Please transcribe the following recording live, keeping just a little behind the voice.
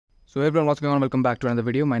So hey everyone, what's going on? Welcome back to another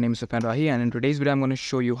video. My name is Rahi, and in today's video I'm going to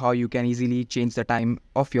show you how you can easily change the time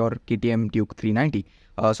of your KTM Duke 390.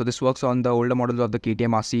 So this works on the older models of the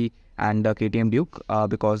KTM RC and KTM Duke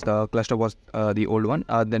because the cluster was the old one.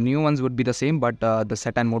 The new ones would be the same, but the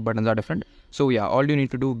set and mode buttons are different. So yeah, all you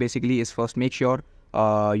need to do basically is first make sure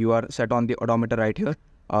you are set on the odometer right here.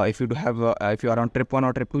 If you are on trip 1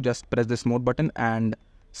 or trip 2, just press this mode button and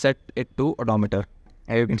set it to odometer.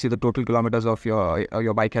 You can see the total kilometers of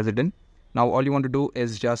your bike has hidden. Now all you want to do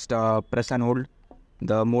is just press and hold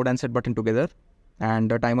the mode and set button together,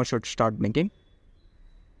 and the timer should start blinking.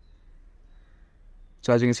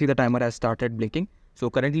 So as you can see, the timer has started blinking. So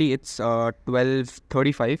currently it's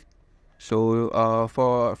 12:35. So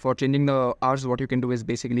for changing the hours, what you can do is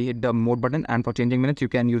basically hit the mode button, and for changing minutes you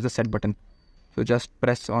can use the set button. So just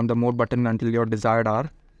press on the mode button until your desired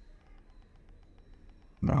hour.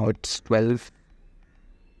 Now it's 12.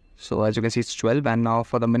 So as you can see, it's 12, and now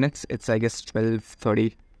for the minutes, it's I guess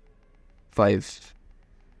 12:35.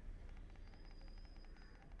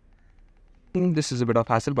 This is a bit of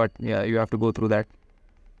hassle, but yeah, you have to go through that.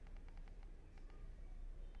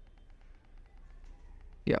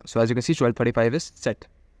 Yeah, so as you can see, 12:35 is set.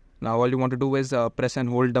 Now all you want to do is press and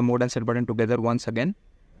hold the mode and set button together once again,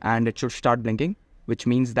 and it should start blinking, which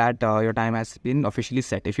means that your time has been officially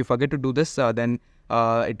set. If you forget to do this, then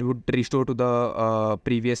it would restore to the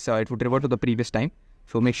it would revert to the previous time.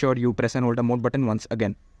 So make sure you press and hold the mode button once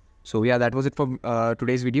again. So yeah, that was it for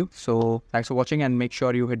today's video. So thanks for watching, and make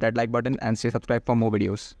sure you hit that like button and stay subscribed for more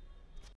videos.